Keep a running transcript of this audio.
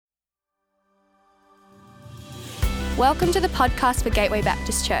Welcome to the podcast for Gateway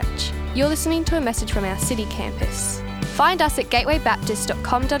Baptist Church. You're listening to a message from our city campus. Find us at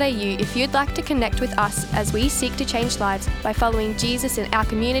gatewaybaptist.com.au if you'd like to connect with us as we seek to change lives by following Jesus in our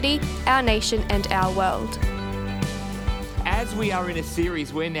community, our nation, and our world. As we are in a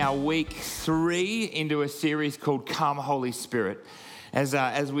series, we're now week 3 into a series called Come Holy Spirit.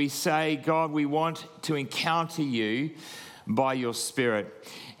 As we say, God, we want to encounter you by your Spirit.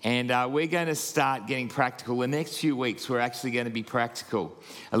 And we're going to start getting practical. The next few weeks, we're actually going to be practical,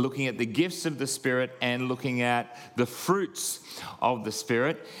 looking at the gifts of the Spirit and looking at the fruits of the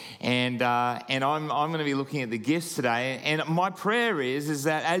Spirit. And I'm going to be looking at the gifts today. And my prayer is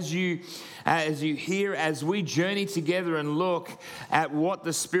that as you hear, as we journey together and look at what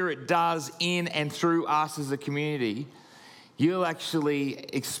the Spirit does in and through us as a community, you'll actually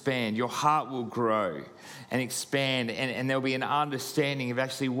expand. Your heart will grow and expand, and there'll be an understanding of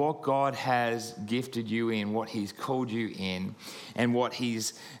actually what God has gifted you in, what He's called you in, and what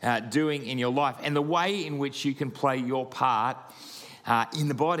He's doing in your life, and the way in which you can play your part in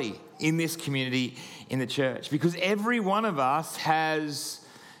the body, in this community, in the church. Because every one of us has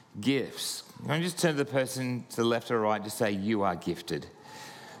gifts. Don't just turn to the person to the left or right, just say, you are gifted.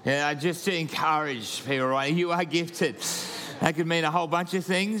 Yeah, just to encourage people, right? You are gifted. That could mean a whole bunch of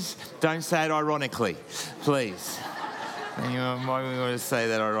things. Don't say it ironically, please. You might want to say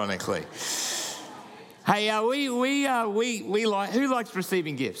that ironically. Hey, we like. Who likes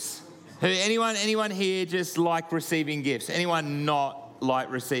receiving gifts? Anyone here just like receiving gifts? Anyone not like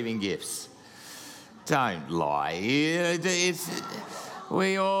receiving gifts? Don't lie.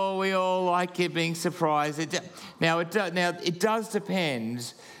 We all like it, being surprised. Now it does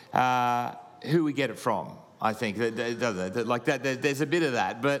depend who we get it from. I think there's a bit of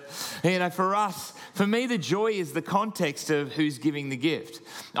that, but for me, the joy is the context of who's giving the gift.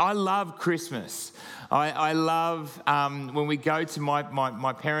 I love Christmas. I love when we go to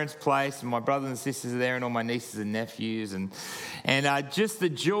my parents' place, and my brothers and sisters are there, and all my nieces and nephews, and just the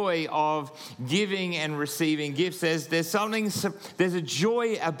joy of giving and receiving gifts. There's a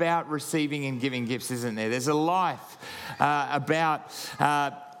joy about receiving and giving gifts, isn't there? There's a life about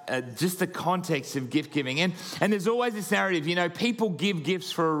just the context of gift giving. And there's always this narrative, people give gifts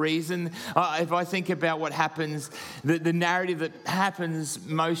for a reason. If I think about what happens, the narrative that happens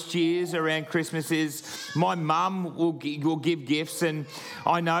most years around Christmas is my mum will give gifts. And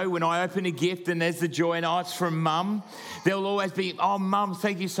I know when I open a gift and there's the joy and it's from mum, there'll always be, oh, mum,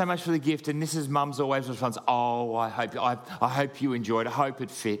 thank you so much for the gift. And this is mum's always response, oh, I hope you enjoyed it. I hope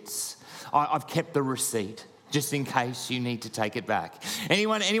it fits. I've kept the receipt, just in case you need to take it back.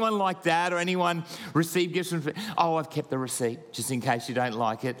 Anyone like that, or anyone receive gifts from, oh, I've kept the receipt, just in case you don't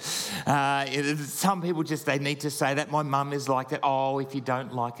like it. Some people they need to say that. My mum is like that. Oh, if you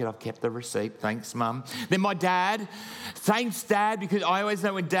don't like it, I've kept the receipt. Thanks, mum. Then my dad, thanks, Dad, because I always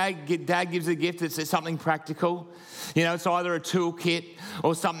know when Dad gives a gift, it's something practical. It's either a toolkit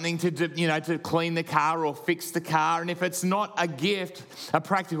or something to clean the car or fix the car. And if it's not a gift, a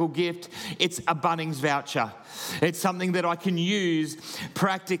practical gift, it's a Bunnings voucher. It's something that I can use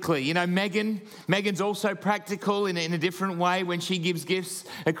practically. Megan's also practical in a different way. When she gives gifts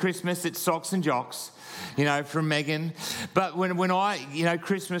at Christmas, it's socks and jocks, from Megan. But when I,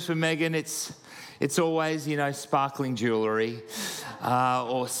 Christmas for Megan, it's always, sparkling jewellery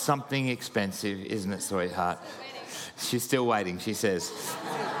or something expensive, isn't it, sweetheart? She's still waiting, she says,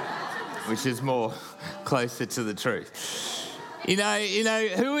 which is more closer to the truth.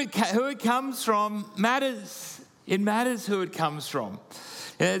 Who it comes from matters. It matters who it comes from.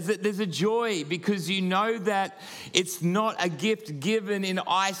 There's a joy because you know that it's not a gift given in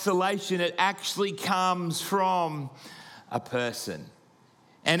isolation. It actually comes from a person.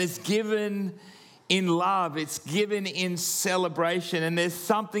 And it's given in love, it's given in celebration, and there's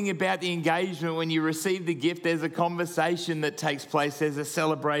something about the engagement when you receive the gift. There's a conversation that takes place, there's a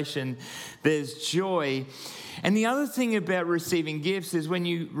celebration, there's joy. And the other thing about receiving gifts is when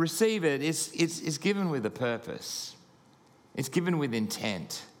you receive it, it's given with a purpose. It's given with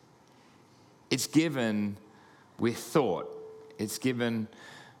intent. It's given with thought. It's given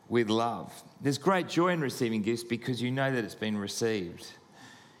with love. There's great joy in receiving gifts because you know that it's been received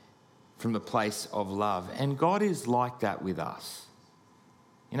from the place of love. And God is like that with us.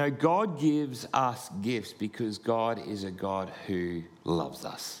 God gives us gifts because God is a God who loves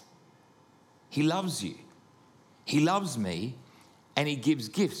us. He loves you. He loves me, and He gives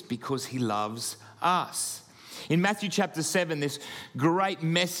gifts because He loves us. In Matthew chapter 7, this great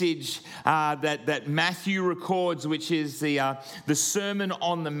message that Matthew records, which is the Sermon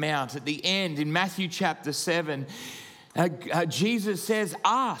on the Mount. At the end, in Matthew chapter 7, Jesus says,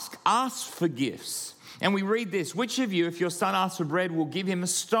 ask for gifts. And we read this, which of you, if your son asks for bread, will give him a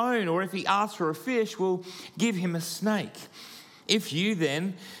stone, or if he asks for a fish, will give him a snake? If you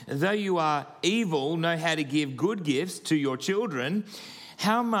then, though you are evil, know how to give good gifts to your children,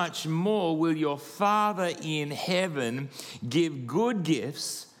 how much more will your Father in heaven give good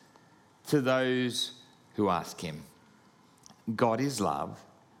gifts to those who ask him? God is love.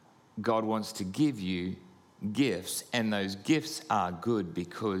 God wants to give you gifts, and those gifts are good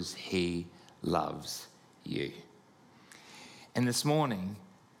because he loves you. And this morning,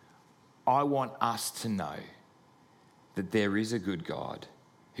 I want us to know that there is a good God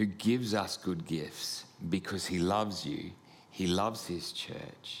who gives us good gifts because he loves you, he loves his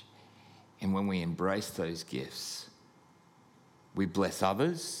church. And when we embrace those gifts, we bless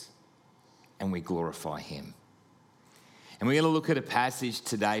others and we glorify him. And we're going to look at a passage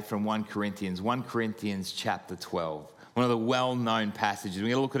today from 1 Corinthians chapter 12, one of the well-known passages. We're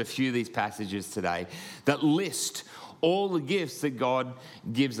going to look at a few of these passages today that list all the gifts that God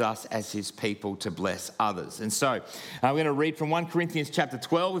gives us as his people to bless others. And so we're going to read from 1 Corinthians chapter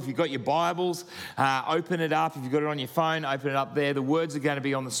 12. If you've got your Bibles, open it up. If you've got it on your phone, open it up there. The words are going to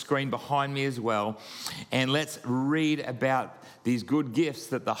be on the screen behind me as well. And let's read about these good gifts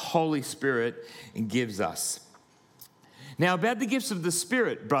that the Holy Spirit gives us. Now, about the gifts of the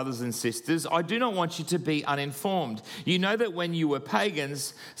Spirit, brothers and sisters, I do not want you to be uninformed. You know that when you were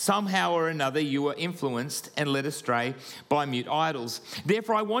pagans, somehow or another you were influenced and led astray by mute idols.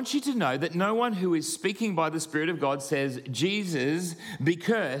 Therefore, I want you to know that no one who is speaking by the Spirit of God says, Jesus be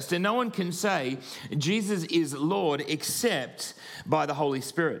cursed, and no one can say, Jesus is Lord, except by the Holy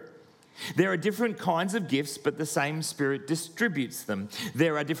Spirit. There are different kinds of gifts, but the same Spirit distributes them.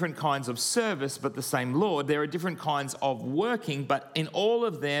 There are different kinds of service, but the same Lord. There are different kinds of working, but in all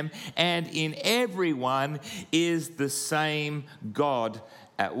of them and in everyone is the same God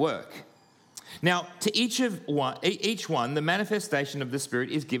at work. Now, to each one, the manifestation of the Spirit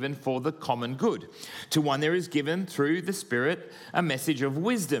is given for the common good. To one there is given through the Spirit a message of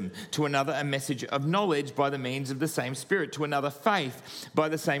wisdom, to another a message of knowledge by the means of the same Spirit, to another faith by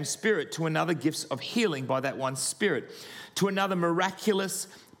the same Spirit, to another gifts of healing by that one Spirit, to another miraculous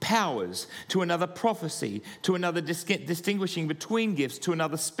powers, to another prophecy, to another distinguishing between gifts, to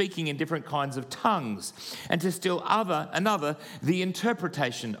another speaking in different kinds of tongues, and to still another the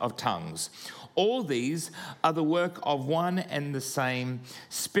interpretation of tongues. All these are the work of one and the same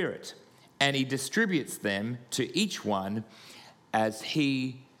Spirit, and he distributes them to each one as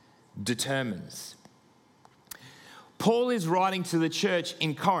he determines. Paul is writing to the church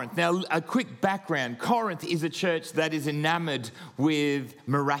in Corinth. Now, a quick background. Corinth is a church that is enamored with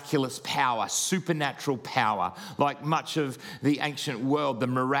miraculous power, supernatural power, like much of the ancient world, the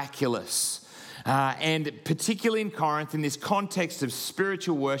miraculous. And particularly in Corinth, in this context of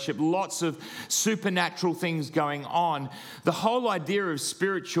spiritual worship, lots of supernatural things going on. The whole idea of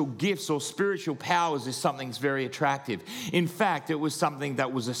spiritual gifts or spiritual powers is something that's very attractive. In fact, it was something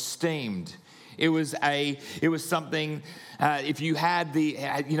that was esteemed. It was something, if you had the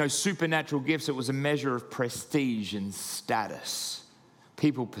supernatural gifts, it was a measure of prestige and status.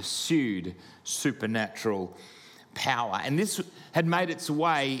 People pursued supernatural power. And this had made its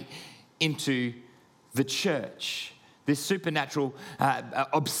way into the church. This supernatural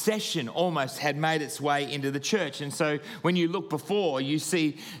obsession almost had made its way into the church. And so when you look before, you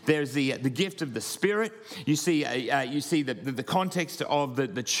see there's the gift of the Spirit. You see the context of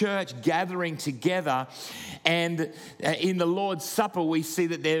the church gathering together. And in the Lord's Supper, we see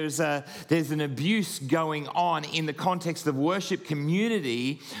that there's an abuse going on in the context of worship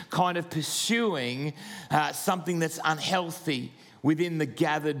community, kind of pursuing something that's unhealthy within the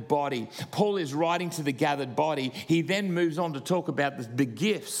gathered body. Paul is writing to the gathered body. He then moves on to talk about the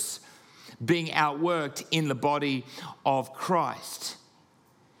gifts being outworked in the body of Christ.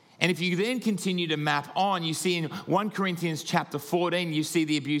 And if you then continue to map on, you see in 1 Corinthians chapter 14, you see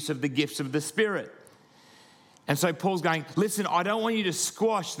the abuse of the gifts of the Spirit. And so Paul's going, listen, I don't want you to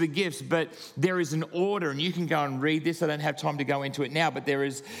squash the gifts, but there is an order, and you can go and read this. I don't have time to go into it now, but there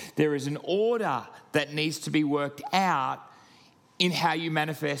is an order that needs to be worked out in how you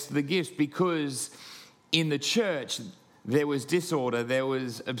manifest the gifts, because in the church there was disorder, there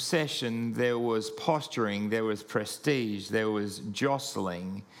was obsession, there was posturing, there was prestige, there was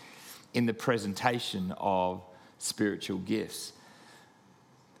jostling in the presentation of spiritual gifts.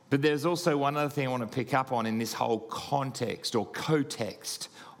 But there's also one other thing I want to pick up on in this whole context or co-text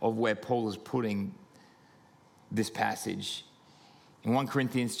of where Paul is putting this passage. In 1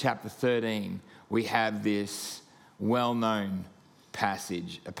 Corinthians chapter 13, we have this well-known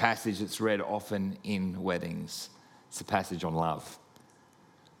passage, a passage that's read often in weddings. It's a passage on love.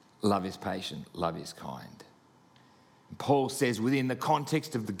 Love is patient, love is kind. Paul says within the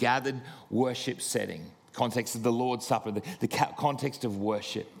context of the gathered worship setting, context of the Lord's Supper, the context of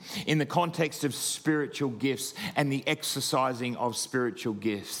worship, in the context of spiritual gifts and the exercising of spiritual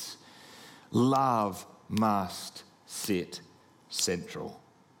gifts, love must sit central.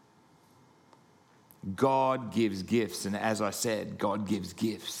 God gives gifts, and as I said, God gives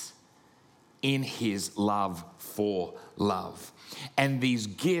gifts in his love for love. And these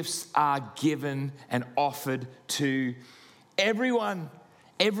gifts are given and offered to everyone.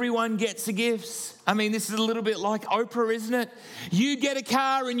 Everyone gets the gifts. I mean, this is a little bit like Oprah, isn't it? You get a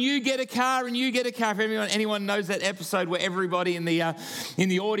car and you get a car and you get a car. If anyone knows that episode where everybody in the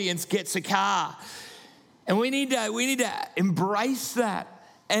audience gets a car. And we need to embrace that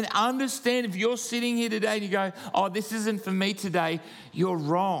and understand if you're sitting here today and you go, oh, this isn't for me today, you're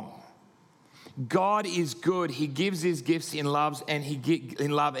wrong. God is good. He gives his gifts in love and he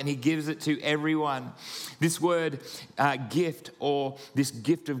gives it to everyone. This word gift, or this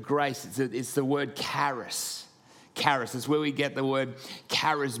gift of grace, it's the word charis. Charis, it's where we get the word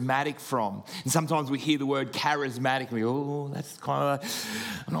charismatic from. And sometimes we hear the word charismatic and we go, oh, that's kind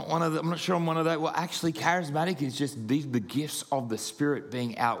of, I'm not sure I'm one of those. Well, actually, charismatic is just the gifts of the Spirit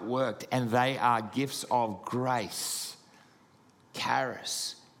being outworked, and they are gifts of grace.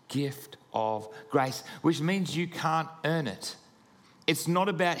 Charis, gift of grace, which means you can't earn it. It's not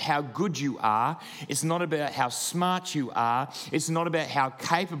about how good you are. It's not about how smart you are. It's not about how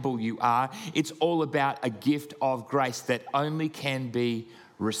capable you are. It's all about a gift of grace that only can be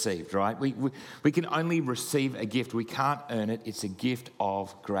received, right? We can only receive a gift. We can't earn it. It's a gift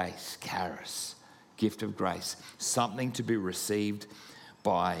of grace, charis, gift of grace, something to be received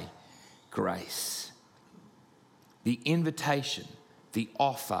by grace. The invitation, the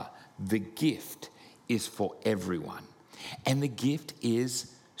offer, the gift is for everyone. And the gift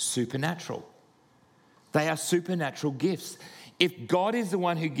is supernatural. They are supernatural gifts. If God is the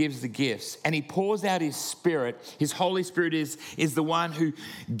one who gives the gifts and he pours out his Spirit, his Holy Spirit is the one who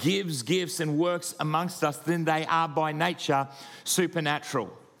gives gifts and works amongst us, then they are by nature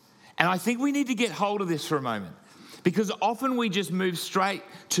supernatural. And I think we need to get hold of this for a moment, because often we just move straight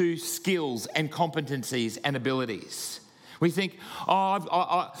to skills and competencies and abilities. We think,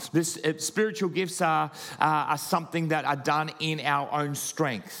 spiritual gifts are something that are done in our own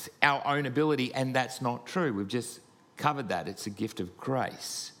strength, our own ability, and that's not true. We've just covered that. It's a gift of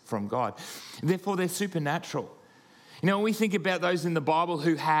grace from God. Therefore, they're supernatural. You know, when we think about those in the Bible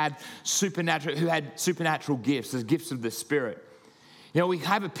who had supernatural gifts, as gifts of the Spirit, you know, we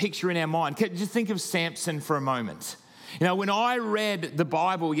have a picture in our mind. Just think of Samson for a moment. You know, when I read the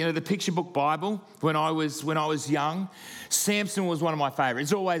Bible, you know, the picture book Bible, when I was young, Samson was one of my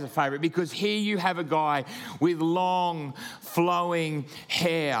favorites. It's always a favorite, because here you have a guy with long, flowing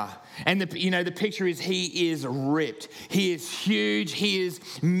hair. And the picture is he is ripped. He is huge. He is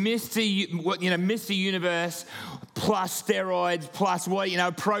Mr. Universe plus steroids plus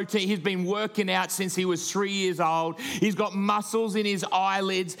protein. He's been working out since he was 3 years old. He's got muscles in his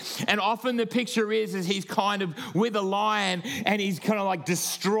eyelids. And often the picture is he's kind of with a lion and he's kind of like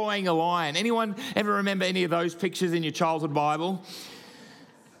destroying a lion. Anyone ever remember any of those pictures in your childhood Bible?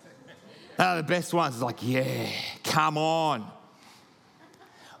 The best ones is like, yeah, come on.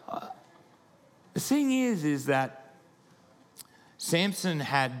 The thing is that Samson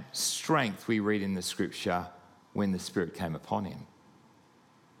had strength, we read in the scripture, when the Spirit came upon him.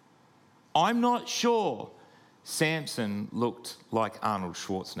 I'm not sure Samson looked like Arnold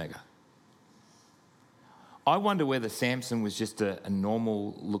Schwarzenegger. I wonder whether Samson was just a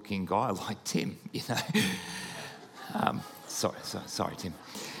normal-looking guy like Tim, you know. Sorry, Tim.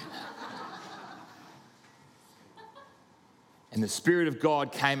 And the Spirit of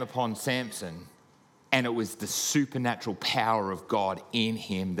God came upon Samson, and it was the supernatural power of God in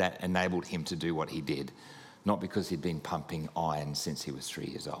him that enabled him to do what he did, not because he'd been pumping iron since he was 3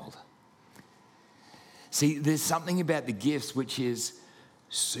 years old. See, there's something about the gifts which is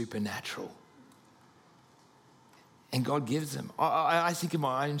supernatural. And God gives them. I think of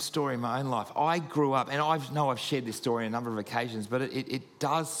my own story, my own life. I grew up, and I've shared this story on a number of occasions, but it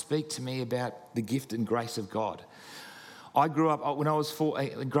does speak to me about the gift and grace of God. I grew up, when I was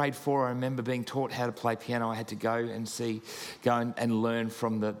in grade 4, I remember being taught how to play piano. I had to go and learn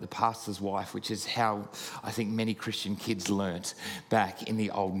from the pastor's wife, which is how I think many Christian kids learnt back in the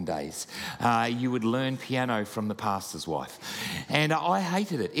olden days. You would learn piano from the pastor's wife. And I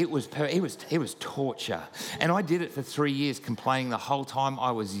hated it. It was torture. And I did it for 3 years, complaining the whole time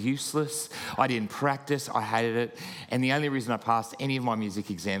I was useless. I didn't practice. I hated it. And the only reason I passed any of my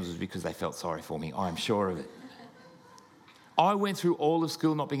music exams was because they felt sorry for me. I'm sure of it. I went through all of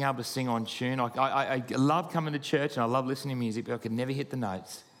school not being able to sing on tune. I loved coming to church and I loved listening to music, but I could never hit the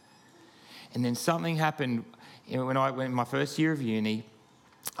notes. And then something happened when I went in my first year of uni.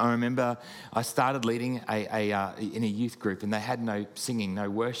 I remember I started leading in a youth group, and they had no singing, no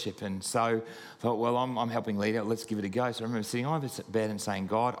worship. And so I thought, well, I'm helping lead it. Let's give it a go. So I remember sitting on my bed and saying,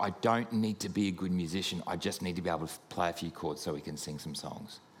 God, I don't need to be a good musician. I just need to be able to play a few chords so we can sing some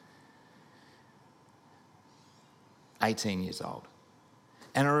songs. 18 years old.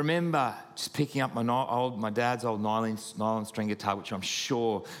 And I remember just picking up my dad's old nylon string guitar, which I'm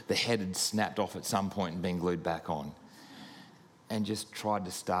sure the head had snapped off at some point and been glued back on, and just tried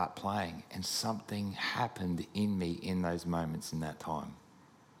to start playing. And something happened in me in those moments in that time.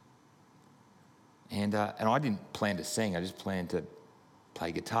 And I didn't plan to sing. I just planned to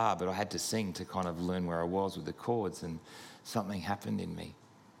play guitar, but I had to sing to kind of learn where I was with the chords, and something happened in me.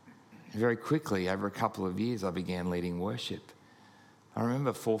 And very quickly, over a couple of years, I began leading worship. I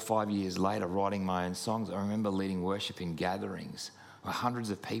remember 4 or 5 years later writing my own songs. I remember leading worship in gatherings with hundreds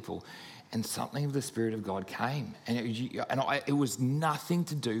of people, and something of the Spirit of God came. And it was nothing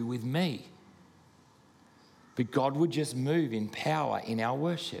to do with me. But God would just move in power in our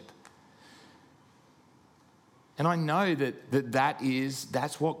worship. And I know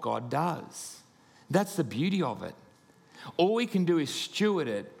that's what God does. That's the beauty of it. All we can do is steward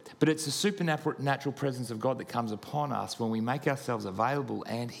it, but it's the supernatural presence of God that comes upon us when we make ourselves available,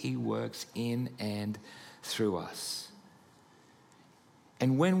 and He works in and through us.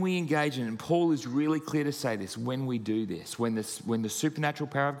 And when we engage in it, and Paul is really clear to say this, when we do this, when the supernatural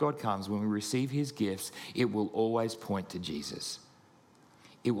power of God comes, when we receive His gifts, it will always point to Jesus.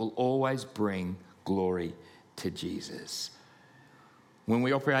 It will always bring glory to Jesus. When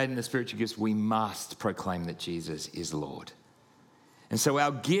we operate in the spiritual gifts, we must proclaim that Jesus is Lord. And so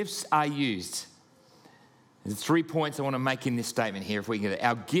our gifts are used. There's 3 points I want to make in this statement here, if we can get it.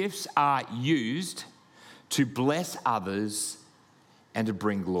 Our gifts are used to bless others and to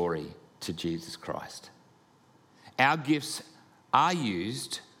bring glory to Jesus Christ. Our gifts are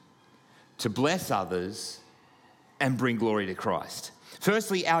used to bless others and bring glory to Christ.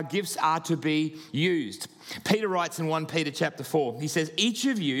 Firstly, our gifts are to be used. Peter writes in 1 Peter chapter 4, he says, each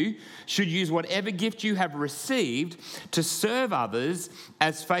of you should use whatever gift you have received to serve others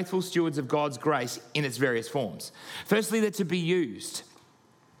as faithful stewards of God's grace in its various forms. Firstly, they're to be used.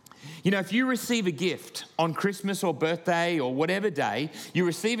 You know, if you receive a gift on Christmas or birthday or whatever day, you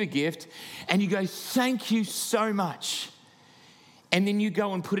receive a gift and you go, thank you so much. And then you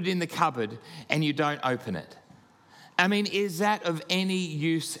go and put it in the cupboard and you don't open it. I mean, is that of any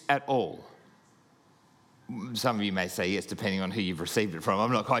use at all? Some of you may say yes, depending on who you've received it from.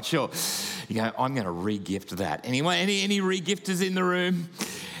 I'm not quite sure. You go, I'm going to re-gift that. Anyway, any re-gifters in the room?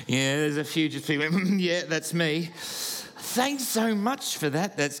 Yeah, there's a few just people, yeah, that's me. Thanks so much for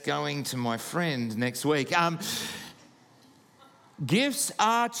that. That's going to my friend next week. Gifts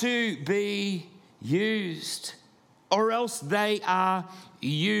are to be used, or else they are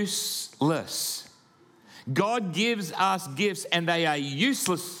useless. God gives us gifts and they are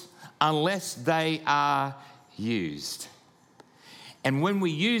useless unless they are used. And when we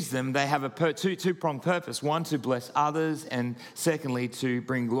use them, they have a two-pronged purpose. One, to bless others, and secondly, to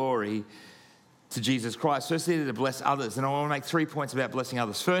bring glory to Jesus Christ. Firstly, to bless others. And I want to make 3 points about blessing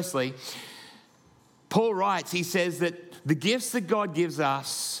others. Firstly, Paul writes, he says that the gifts that God gives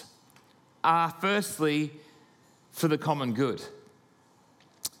us are firstly for the common good.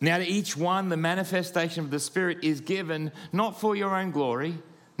 Now, to each one, the manifestation of the Spirit is given not for your own glory,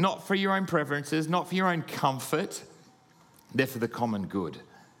 not for your own preferences, not for your own comfort. They're for the common good.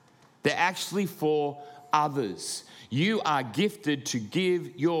 They're actually for others. You are gifted to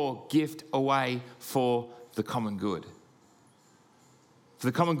give your gift away for the common good. For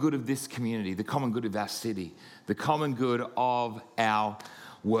the common good of this community, the common good of our city, the common good of our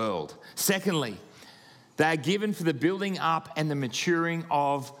world. Secondly, they are given for the building up and the maturing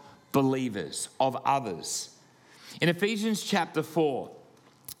of believers, of others. In Ephesians chapter 4,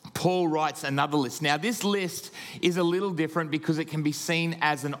 Paul writes another list. Now, this list is a little different because it can be seen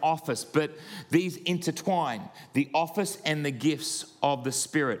as an office, but these intertwine, the office and the gifts of the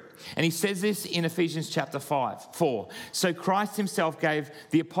Spirit. And he says this in Ephesians chapter 4. So Christ himself gave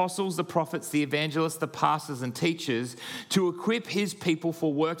the apostles, the prophets, the evangelists, the pastors and teachers to equip his people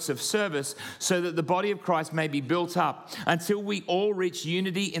for works of service so that the body of Christ may be built up until we all reach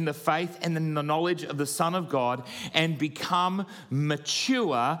unity in the faith and in the knowledge of the Son of God and become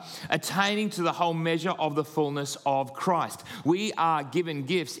mature, attaining to the whole measure of the fullness of Christ. We are given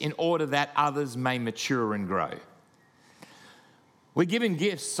gifts in order that others may mature and grow. We're given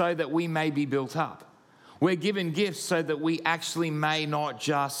gifts so that we may be built up. We're given gifts so that we actually may not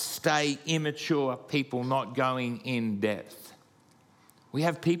just stay immature people not going in depth. We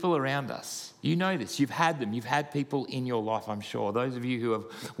have people around us. You know this. You've had them. You've had people in your life, I'm sure. Those of you who have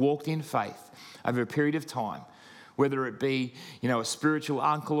walked in faith over a period of time, whether it be, a spiritual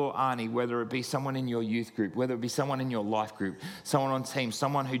uncle or auntie, whether it be someone in your youth group, whether it be someone in your life group, someone on team,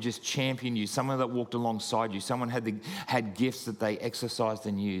 someone who just championed you, someone that walked alongside you, someone had gifts that they exercised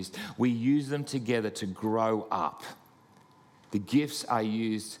and used. We use them together to grow up. The gifts are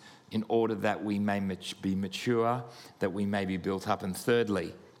used in order that we may be mature, that we may be built up. And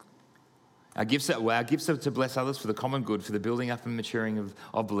thirdly, our gifts are to bless others for the common good, for the building up and maturing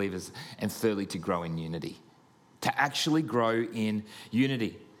of believers, and thirdly, to grow in unity. To actually grow in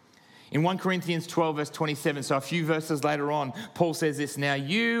unity. In 1 Corinthians 12, verse 27, so a few verses later on, Paul says this, "Now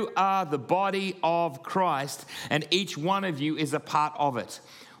you are the body of Christ, and each one of you is a part of it."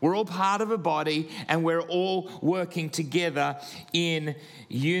 We're all part of a body, and we're all working together in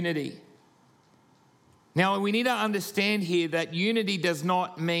unity. Now, we need to understand here that unity does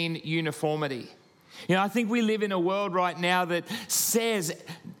not mean uniformity. I think we live in a world right now that says,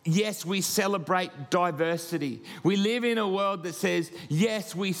 yes, we celebrate diversity. We live in a world that says,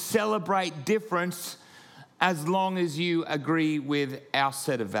 yes, we celebrate difference as long as you agree with our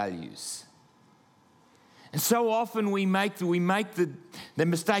set of values. And so often we make the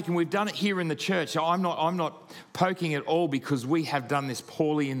mistake, and we've done it here in the church. So I'm not poking at all, because we have done this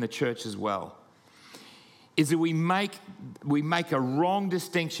poorly in the church as well. Is that we make a wrong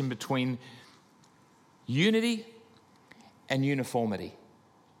distinction between unity and uniformity.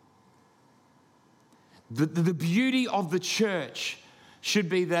 The beauty of the church should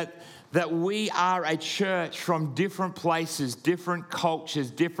be that we are a church from different places, different cultures,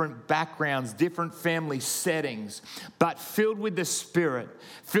 different backgrounds, different family settings, but filled with the Spirit,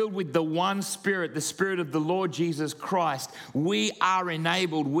 filled with the one Spirit, the Spirit of the Lord Jesus Christ. We are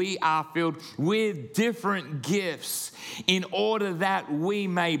enabled, we are filled with different gifts in order that we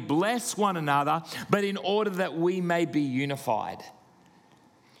may bless one another, but in order that we may be unified.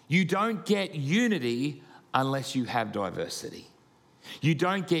 You don't get unity unless you have diversity. You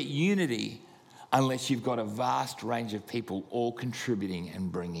don't get unity unless you've got a vast range of people all contributing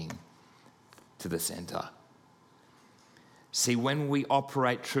and bringing to the center. See, when we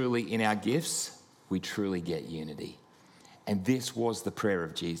operate truly in our gifts, we truly get unity. And this was the prayer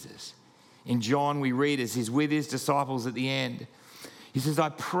of Jesus. In John, we read as he's with his disciples at the end, he says, I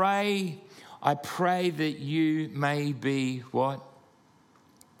pray that you may be what?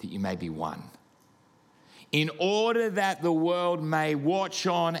 That you may be one. In order that the world may watch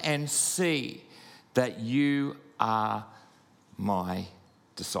on and see that you are my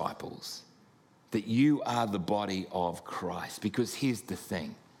disciples, that you are the body of Christ. Because here's the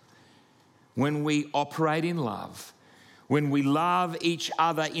thing. When we operate in love, when we love each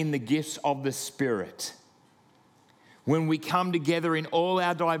other in the gifts of the Spirit, when we come together in all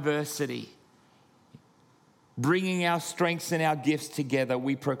our diversity, bringing our strengths and our gifts together,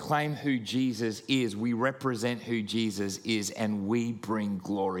 we proclaim who Jesus is, we represent who Jesus is, and we bring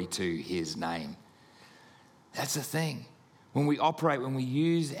glory to his name. That's the thing. When we operate, when we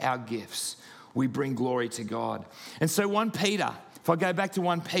use our gifts, we bring glory to God. And so 1 Peter, if I go back to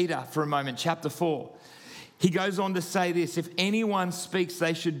 1 Peter for a moment, chapter 4, he goes on to say this, if anyone speaks,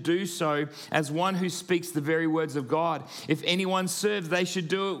 they should do so as one who speaks the very words of God. If anyone serves, they should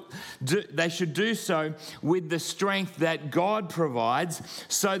do so with the strength that God provides,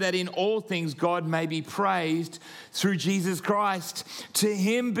 so that in all things God may be praised through Jesus Christ. To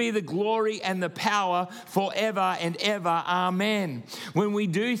him be the glory and the power forever and ever. Amen. When we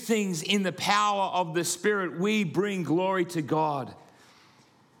do things in the power of the Spirit, we bring glory to God.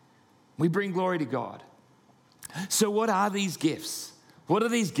 We bring glory to God. So what are these gifts? What are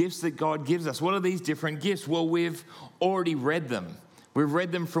these gifts that God gives us? What are these different gifts? Well, we've already read them. We've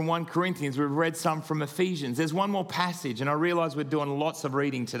read them from 1 Corinthians. We've read some from Ephesians. There's one more passage, and I realize we're doing lots of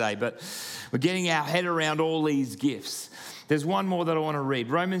reading today, but we're getting our head around all these gifts. There's one more that I want to read.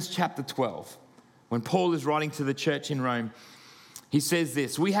 Romans chapter 12. When Paul is writing to the church in Rome, he says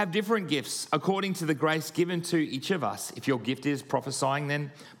this, we have different gifts according to the grace given to each of us. If your gift is prophesying,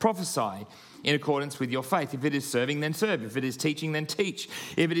 then prophesy in accordance with your faith. If it is serving, then serve. If it is teaching, then teach.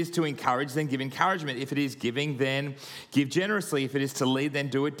 If it is to encourage, then give encouragement. If it is giving, then give generously. If it is to lead, then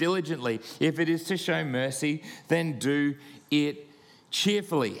do it diligently. If it is to show mercy, then do it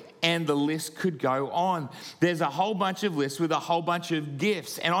cheerfully. And the list could go on. There's a whole bunch of lists with a whole bunch of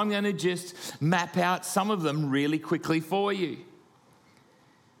gifts, and I'm going to just map out some of them really quickly for you.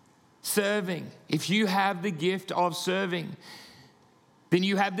 Serving. If you have the gift of serving, then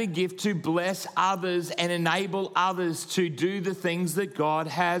you have the gift to bless others and enable others to do the things that God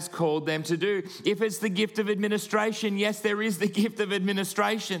has called them to do. If it's the gift of administration, yes, there is the gift of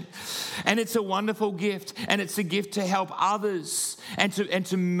administration. And it's a wonderful gift. And it's a gift to help others and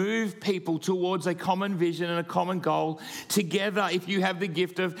to move people towards a common vision and a common goal. Together, if you have the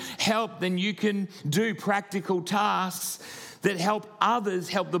gift of help, then you can do practical tasks that help others,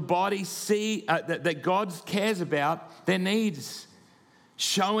 help the body see that God cares about their needs,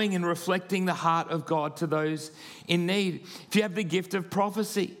 showing and reflecting the heart of God to those in need. If you have the gift of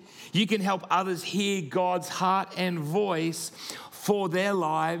prophecy, you can help others hear God's heart and voice for their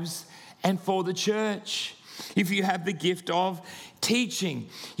lives and for the church. If you have the gift of teaching,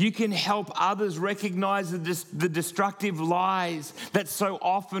 you can help others recognize the destructive lies that so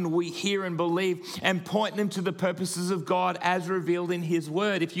often we hear and believe and point them to the purposes of God as revealed in His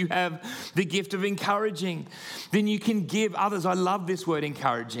Word. If you have the gift of encouraging, then you can give others, I love this word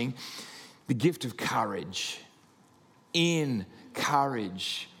encouraging, the gift of courage.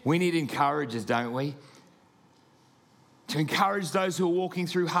 Encourage. We need encouragers, don't we? To encourage those who are walking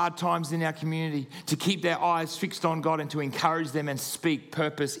through hard times in our community, to keep their eyes fixed on God and to encourage them and speak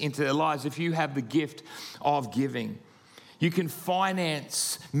purpose into their lives. If you have the gift of giving, you can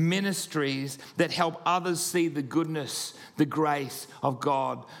finance ministries that help others see the goodness, the grace of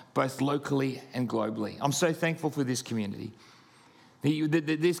God, both locally and globally. I'm so thankful for this community.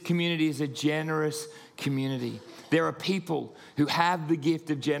 This community is a generous community. There are people who have the gift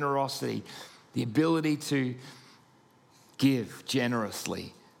of generosity, the ability to give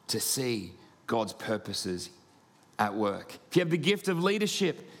generously to see God's purposes at work. If you have the gift of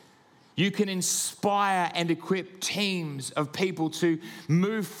leadership, you can inspire and equip teams of people to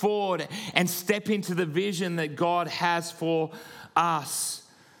move forward and step into the vision that God has for us.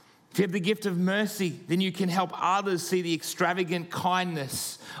 If you have the gift of mercy, then you can help others see the extravagant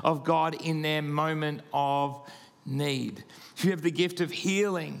kindness of God in their moment of need. If you have the gift of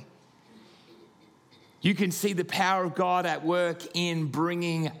healing, you can see the power of God at work in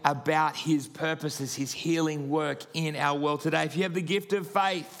bringing about His purposes, His healing work in our world today. If you have the gift of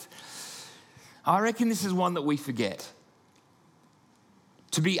faith, I reckon this is one that we forget.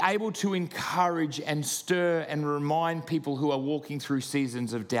 To be able to encourage and stir and remind people who are walking through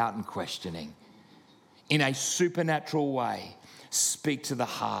seasons of doubt and questioning in a supernatural way, speak to the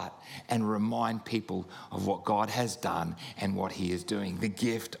heart and remind people of what God has done and what He is doing. The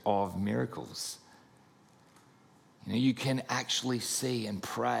gift of miracles. You know, you can actually see and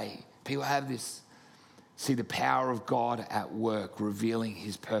pray. People have this, see the power of God at work, revealing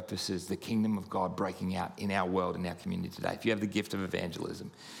His purposes, the kingdom of God breaking out in our world, in our community today. If you have the gift of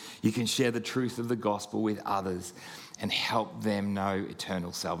evangelism, you can share the truth of the gospel with others and help them know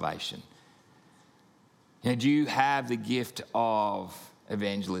eternal salvation. You know, do you have the gift of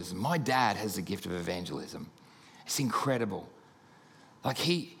evangelism? My dad has the gift of evangelism. It's incredible. Like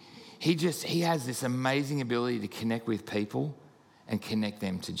he has this amazing ability to connect with people and connect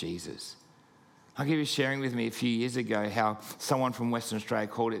them to Jesus. Like he was sharing with me a few years ago how someone from Western Australia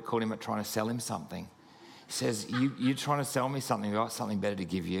called him up trying to sell him something. He says, you're trying to sell me something, I've got something better to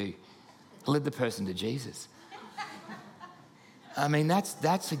give you. Lead the person to Jesus. I mean, that's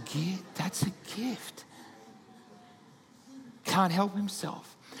a gift. That's a gift. Can't help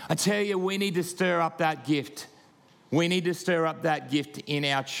himself. I tell you, we need to stir up that gift. We need to stir up that gift in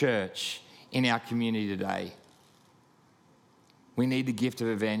our church, in our community today. We need the gift of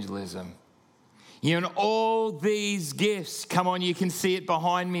evangelism. You know, and all these gifts, come on, you can see it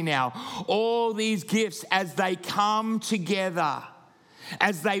behind me now. All these gifts, as they come together,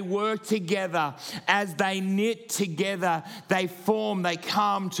 as they work together, as they knit together, they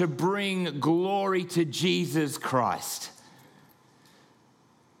come to bring glory to Jesus Christ.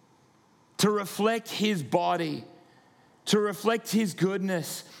 To reflect His body, to reflect His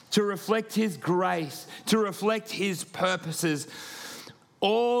goodness, to reflect His grace, to reflect His purposes.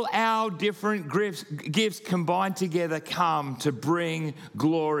 All our different gifts combined together come to bring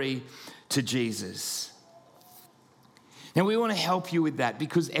glory to Jesus. Now we want to help you with that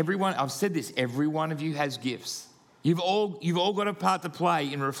because I've said this, every one of you has gifts. You've all got a part to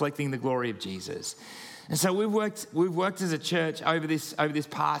play in reflecting the glory of Jesus. And so we've worked as a church over this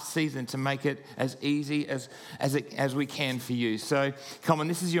past season to make it as easy as we can for you. So come on,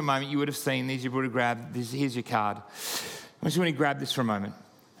 this is your moment. You would have seen these. You would have grabbed this. Here's your card. I just want you to grab this for a moment.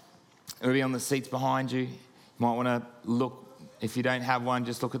 It'll be on the seats behind you. You might want to look. If you don't have one,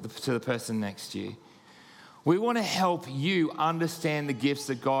 just look to the person next to you. We want to help you understand the gifts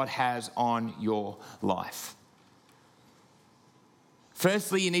that God has on your life.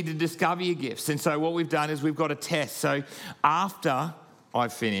 Firstly, you need to discover your gifts. And so what we've done is we've got a test. So after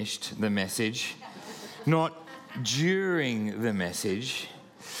I've finished the message, not during the message,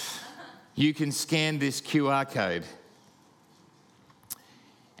 you can scan this QR code.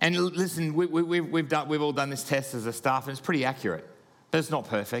 And listen, we've all done this test as a staff, and it's pretty accurate. But it's not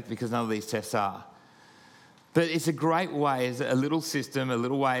perfect because none of these tests are. But it's a great way, as a little system, a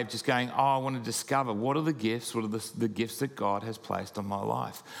little way of just going, I want to discover what are the gifts, what are the gifts that God has placed on my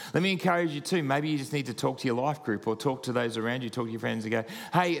life. Let me encourage you too. Maybe you just need to talk to your life group or talk to those around you, talk to your friends and go,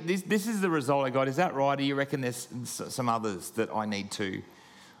 hey, this is the result I got. Is that right? Or you reckon there's some others that I need to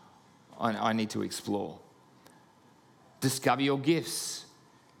explore? Discover your gifts.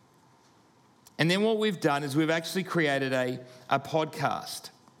 And then what we've done is we've actually created a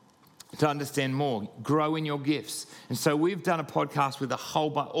podcast to understand more, grow in your gifts. And so we've done a podcast with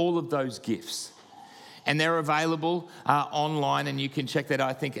all of those gifts. And they're available online, and you can check that out.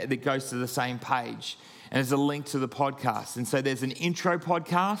 I think it goes to the same page. And there's a link to the podcast. And so there's an intro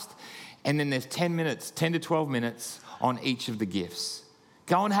podcast, and then there's 10 to 12 minutes on each of the gifts.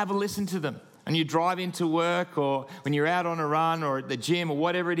 Go and have a listen to them. And you drive into work or when you're out on a run or at the gym or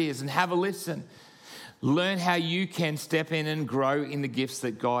whatever it is, and have a listen. Learn how you can step in and grow in the gifts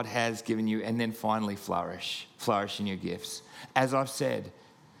that God has given you, and then finally flourish in your gifts. As I've said,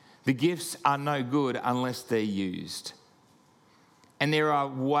 the gifts are no good unless they're used. And there are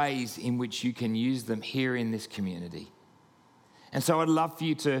ways in which you can use them here in this community. And so I'd love for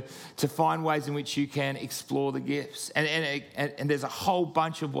you to find ways in which you can explore the gifts. And there's a whole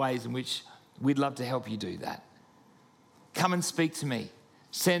bunch of ways in which we'd love to help you do that. Come and speak to me.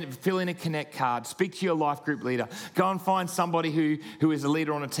 Fill in a connect card. Speak to your life group leader. Go and find somebody who is a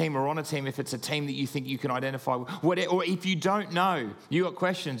leader on a team or on a team if it's a team that you think you can identify with. Or if you don't know, you got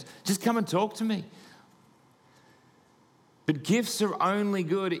questions, just come and talk to me. But gifts are only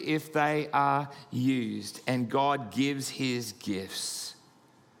good if they are used. And God gives his gifts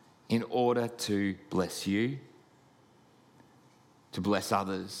in order to bless you, to bless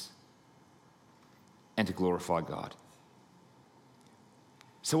others, and to glorify God.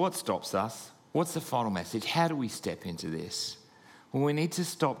 So what stops us? What's the final message? How do we step into this? Well, we need to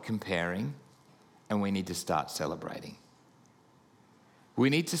stop comparing and we need to start celebrating.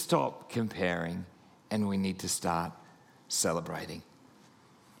 We need to stop comparing and we need to start celebrating.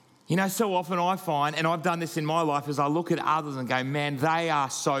 You know, so often I find, and I've done this in my life, as I look at others and go, man, they are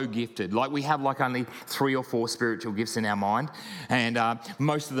so gifted. Like we have only 3 or 4 spiritual gifts in our mind, and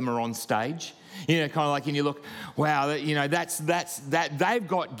most of them are on stage. You know, kind of like, and you look, wow, that's they've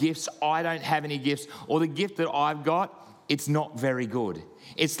got gifts. I don't have any gifts, or the gift that I've got, it's not very good.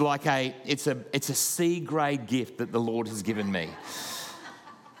 It's like it's a C grade gift that the Lord has given me,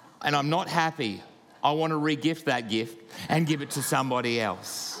 and I'm not happy. I want to re-gift that gift and give it to somebody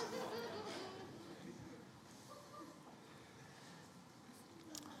else.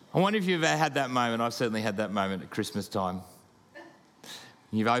 I wonder if you've ever had that moment. I've certainly had that moment at Christmas time.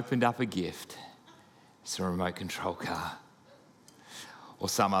 You've opened up a gift. It's a remote control car or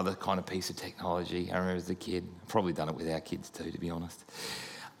some other kind of piece of technology. I remember as a kid, I've probably done it with our kids too, to be honest.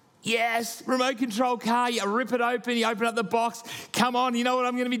 Yes, remote control car, you rip it open, you open up the box. Come on, you know what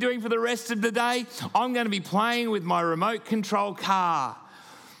I'm going to be doing for the rest of the day? I'm going to be playing with my remote control car.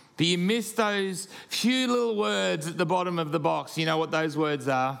 But you miss those few little words at the bottom of the box. You know what those words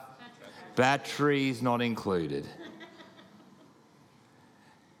are? Batteries not included.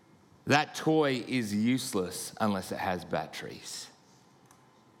 That toy is useless unless it has batteries.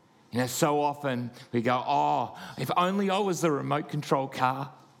 You know, so often we go, oh, if only I was the remote control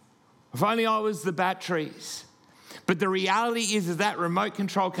car. If only I was the batteries. But the reality is that remote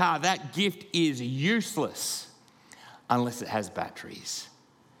control car, that gift is useless unless it has batteries.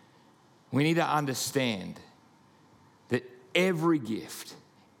 We need to understand that every gift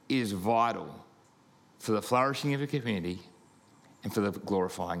is vital for the flourishing of a community and for the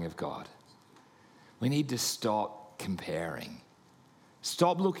glorifying of God. We need to stop comparing.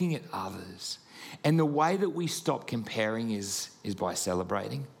 Stop looking at others. And the way that we stop comparing is by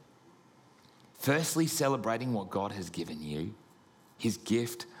celebrating. Firstly, celebrating what God has given you, his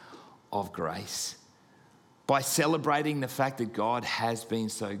gift of grace. By celebrating the fact that God has been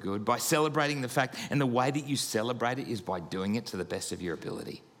so good. By celebrating the fact, and the way that you celebrate it is by doing it to the best of your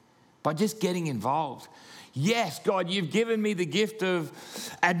ability. By just getting involved. Yes, God, you've given me the gift of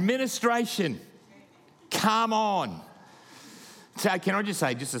administration. Come on. So can I just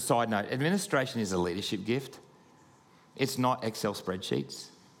say, just a side note, administration is a leadership gift. It's not Excel spreadsheets.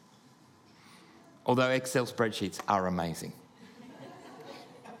 Although Excel spreadsheets are amazing.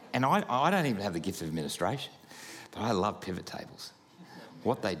 And I don't even have the gift of administration, but I love pivot tables.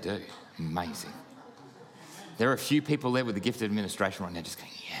 What they do, amazing. There are a few people there with the gift of administration right now just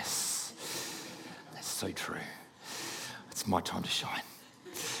going, yes, that's so true. It's my time to shine.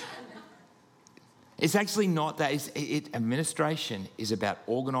 It's actually not that. Administration is about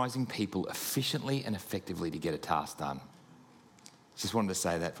organising people efficiently and effectively to get a task done. Just wanted to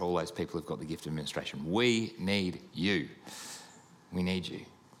say that for all those people who've got the gift of administration. We need you. We need you.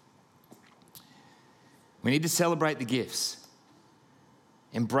 We need to celebrate the gifts.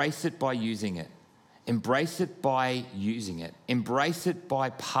 Embrace it by using it. Embrace it by using it. Embrace it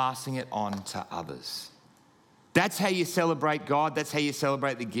by passing it on to others. That's how you celebrate God. That's how you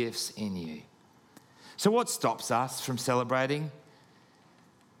celebrate the gifts in you. So what stops us from celebrating?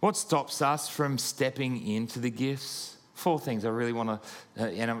 What stops us from stepping into the gifts? 4 things I really want to,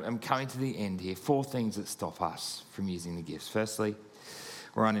 and I'm coming to the end here. 4 things that stop us from using the gifts. Firstly,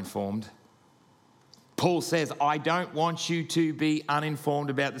 we're uninformed. Paul says, I don't want you to be uninformed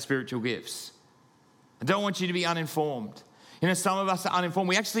about the spiritual gifts. I don't want you to be uninformed. You know, some of us are uninformed.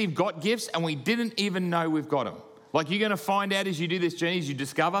 We actually have got gifts and we didn't even know we've got them. Like you're going to find out as you do this journey, as you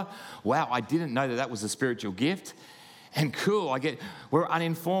discover, wow, I didn't know that was a spiritual gift. And cool, we're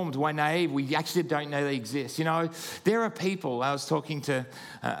uninformed, we're naive, we actually don't know they exist. You know, there are people, I was talking to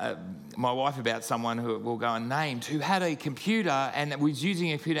my wife about someone who we'll go unnamed, who had a computer and was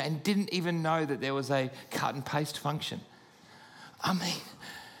using a computer and didn't even know that there was a cut and paste function. I mean,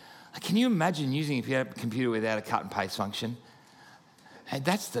 can you imagine using a computer without a cut and paste function? And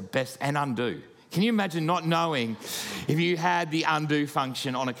that's the best, and undo. Can you imagine not knowing if you had the undo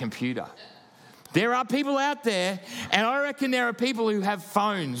function on a computer? There are people out there, and I reckon there are people who have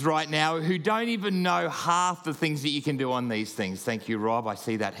phones right now who don't even know half the things that you can do on these things. Thank you, Rob. I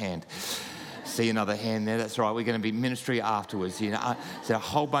see that hand. See another hand there. That's right. We're going to be ministry afterwards. You know, there's a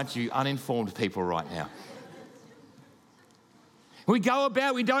whole bunch of you uninformed people right now. We go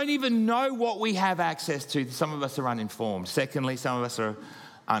about, we don't even know what we have access to. Some of us are uninformed. Secondly, some of us are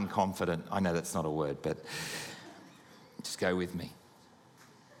unconfident. I know that's not a word, but just go with me.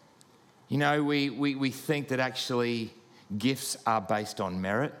 You know, we think that actually gifts are based on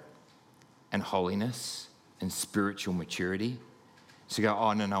merit and holiness and spiritual maturity. So you go,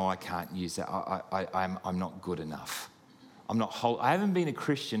 oh, no, I can't use that. I'm not good enough. I haven't been a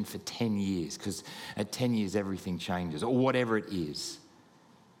Christian for 10 years because at 10 years everything changes or whatever it is.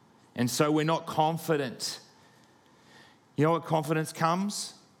 And so we're not confident. You know what confidence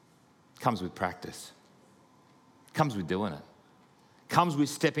comes? It comes with practice. It comes with doing it. Comes with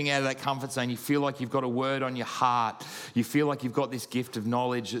stepping out of that comfort zone. You feel like you've got a word on your heart. You feel like you've got this gift of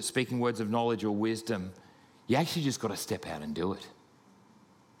knowledge, speaking words of knowledge or wisdom. You actually just got to step out and do it.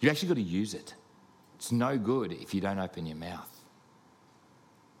 You actually got to use it. It's no good if you don't open your mouth.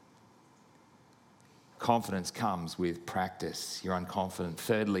 Confidence comes with practice. You're unconfident.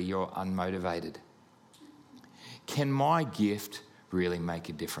 Thirdly, you're unmotivated. Can my gift really make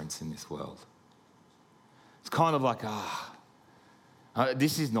a difference in this world? It's kind of like,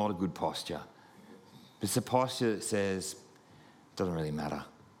 this is not a good posture. It's a posture that says, it doesn't really matter.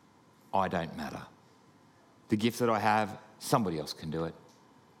 I don't matter. The gift that I have, somebody else can do it.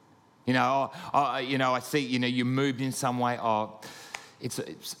 You know, I see, you moved in some way.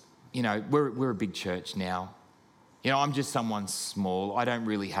 We're a big church now. You know, I'm just someone small. I don't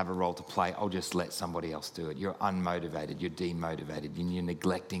really have a role to play. I'll just let somebody else do it. You're unmotivated. You're demotivated. And you're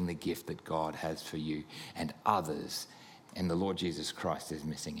neglecting the gift that God has for you and others. And the Lord Jesus Christ is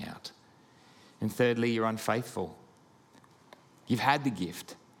missing out. And thirdly, you're unfaithful. You've had the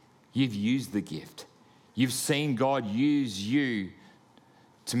gift. You've used the gift. You've seen God use you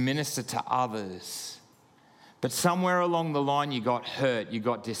to minister to others. But somewhere along the line, you got hurt, you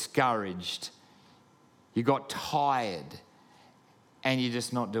got discouraged, you got tired, and you're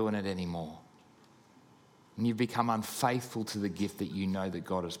just not doing it anymore. And you've become unfaithful to the gift that you know that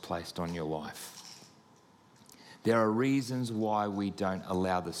God has placed on your life. There are reasons why we don't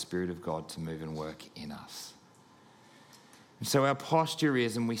allow the Spirit of God to move and work in us. And so our posture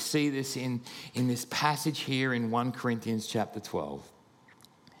is, and we see this in this passage here in 1 Corinthians chapter 12,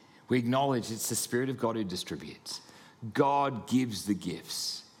 we acknowledge it's the Spirit of God who distributes. God gives the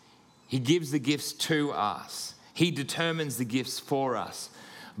gifts. He gives the gifts to us. He determines the gifts for us.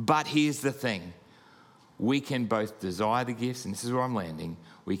 But here's the thing. We can both desire the gifts, and this is where I'm landing.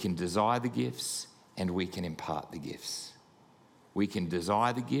 We can desire the gifts and we can impart the gifts. We can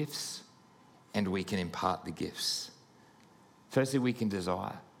desire the gifts and we can impart the gifts. Firstly, we can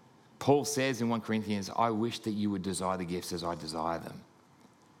desire. Paul says in 1 Corinthians, I wish that you would desire the gifts as I desire them.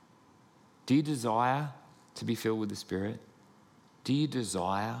 Do you desire to be filled with the Spirit? Do you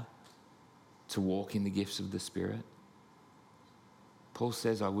desire to walk in the gifts of the Spirit? Paul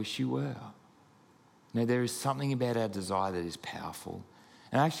says, I wish you were. No, there is something about our desire that is powerful.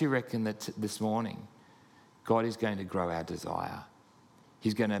 And I actually reckon that this morning, God is going to grow our desire.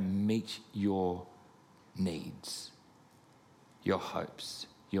 He's going to meet your needs, your hopes,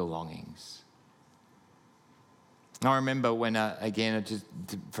 your longings. I remember when, again, just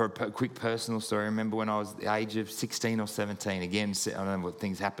for a quick personal story, I remember when I was the age of 16 or 17, again, I don't know what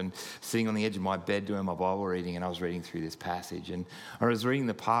things happened, sitting on the edge of my bed doing my Bible reading, and I was reading through this passage, and I was reading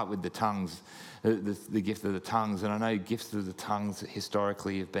the part with the tongues, the gift of the tongues, and I know gifts of the tongues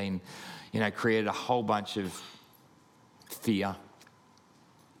historically have been, created a whole bunch of fear.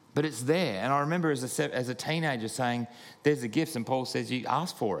 But it's there, and I remember as a teenager saying, there's the gifts, and Paul says, you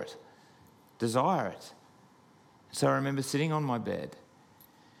ask for it, desire it. So I remember sitting on my bed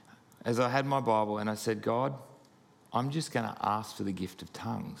as I had my Bible and I said, God, I'm just going to ask for the gift of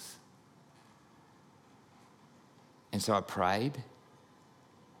tongues. And so I prayed,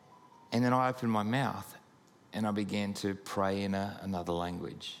 and then I opened my mouth and I began to pray in another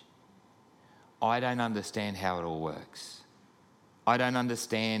language. I don't understand how it all works. I don't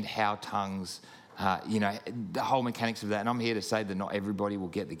understand how tongues, the whole mechanics of that. And I'm here to say that not everybody will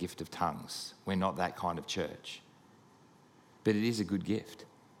get the gift of tongues. We're not that kind of church. But it is a good gift,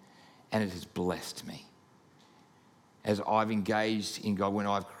 and it has blessed me. As I've engaged in God, when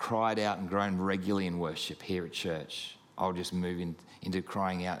I've cried out and grown regularly in worship here at church, I'll just move into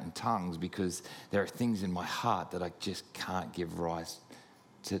crying out in tongues because there are things in my heart that I just can't give rise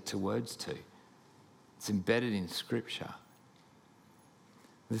to words to. It's embedded in Scripture.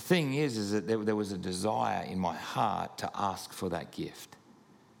 The thing is that there was a desire in my heart to ask for that gift.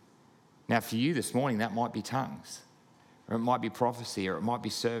 Now, for you this morning, that might be tongues. Or it might be prophecy, or it might be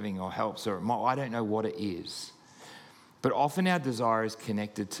serving or helps, or I don't know what it is. But often our desire is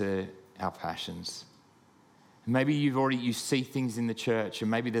connected to our passions. Maybe you see things in the church, and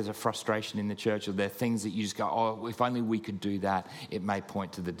maybe there's a frustration in the church, or there are things that you just go, oh, if only we could do that. It may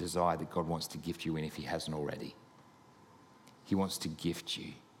point to the desire that God wants to gift you in if he hasn't already. He wants to gift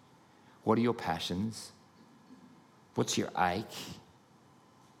you. What are your passions? What's your ache?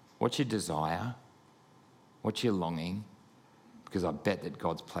 What's your desire? What's your longing? Because I bet that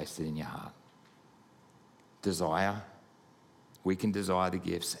God's placed it in your heart. Desire. We can desire the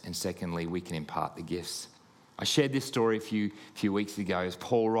gifts. And secondly, we can impart the gifts. I shared this story a few weeks ago as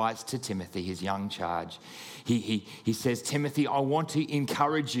Paul writes to Timothy, his young charge. He says, Timothy, I want to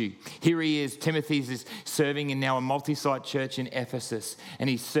encourage you. Here he is. Timothy's serving in now a multi-site church in Ephesus. And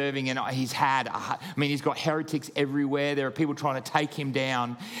he's serving, and he's got heretics everywhere. There are people trying to take him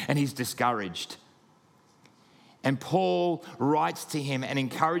down, and he's discouraged. And Paul writes to him and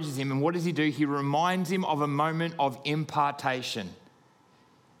encourages him. And what does he do? He reminds him of a moment of impartation.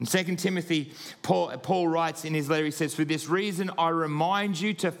 In 2 Timothy, Paul writes in his letter, he says, for this reason, I remind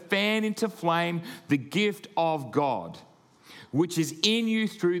you to fan into flame the gift of God, which is in you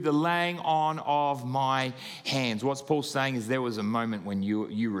through the laying on of my hands. What Paul's saying is there was a moment when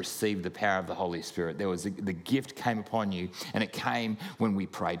you received the power of the Holy Spirit. The gift came upon you, and it came when we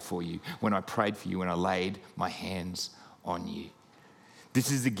prayed for you, when I prayed for you, when I laid my hands on you.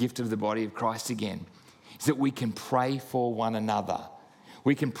 This is the gift of the body of Christ again, is that we can pray for one another.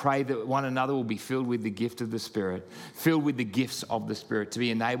 We can pray that one another will be filled with the gift of the Spirit, filled with the gifts of the Spirit, to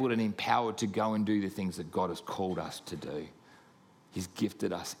be enabled and empowered to go and do the things that God has called us to do. He's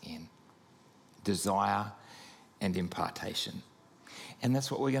gifted us in desire and impartation. And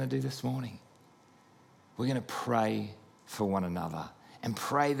that's what we're going to do this morning. We're going to pray for one another and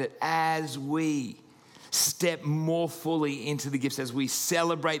pray that as we step more fully into the gifts, as we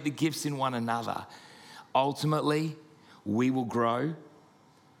celebrate the gifts in one another, ultimately we will grow,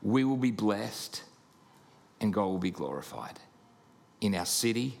 we will be blessed, and God will be glorified in our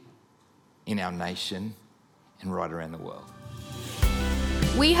city, in our nation, and right around the world.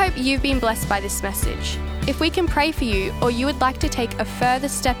 We hope you've been blessed by this message. If we can pray for you, or you would like to take a further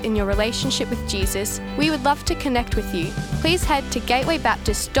step in your relationship with Jesus, we would love to connect with you. Please head to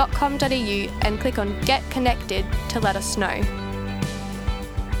gatewaybaptist.com.au and click on Get Connected to let us know.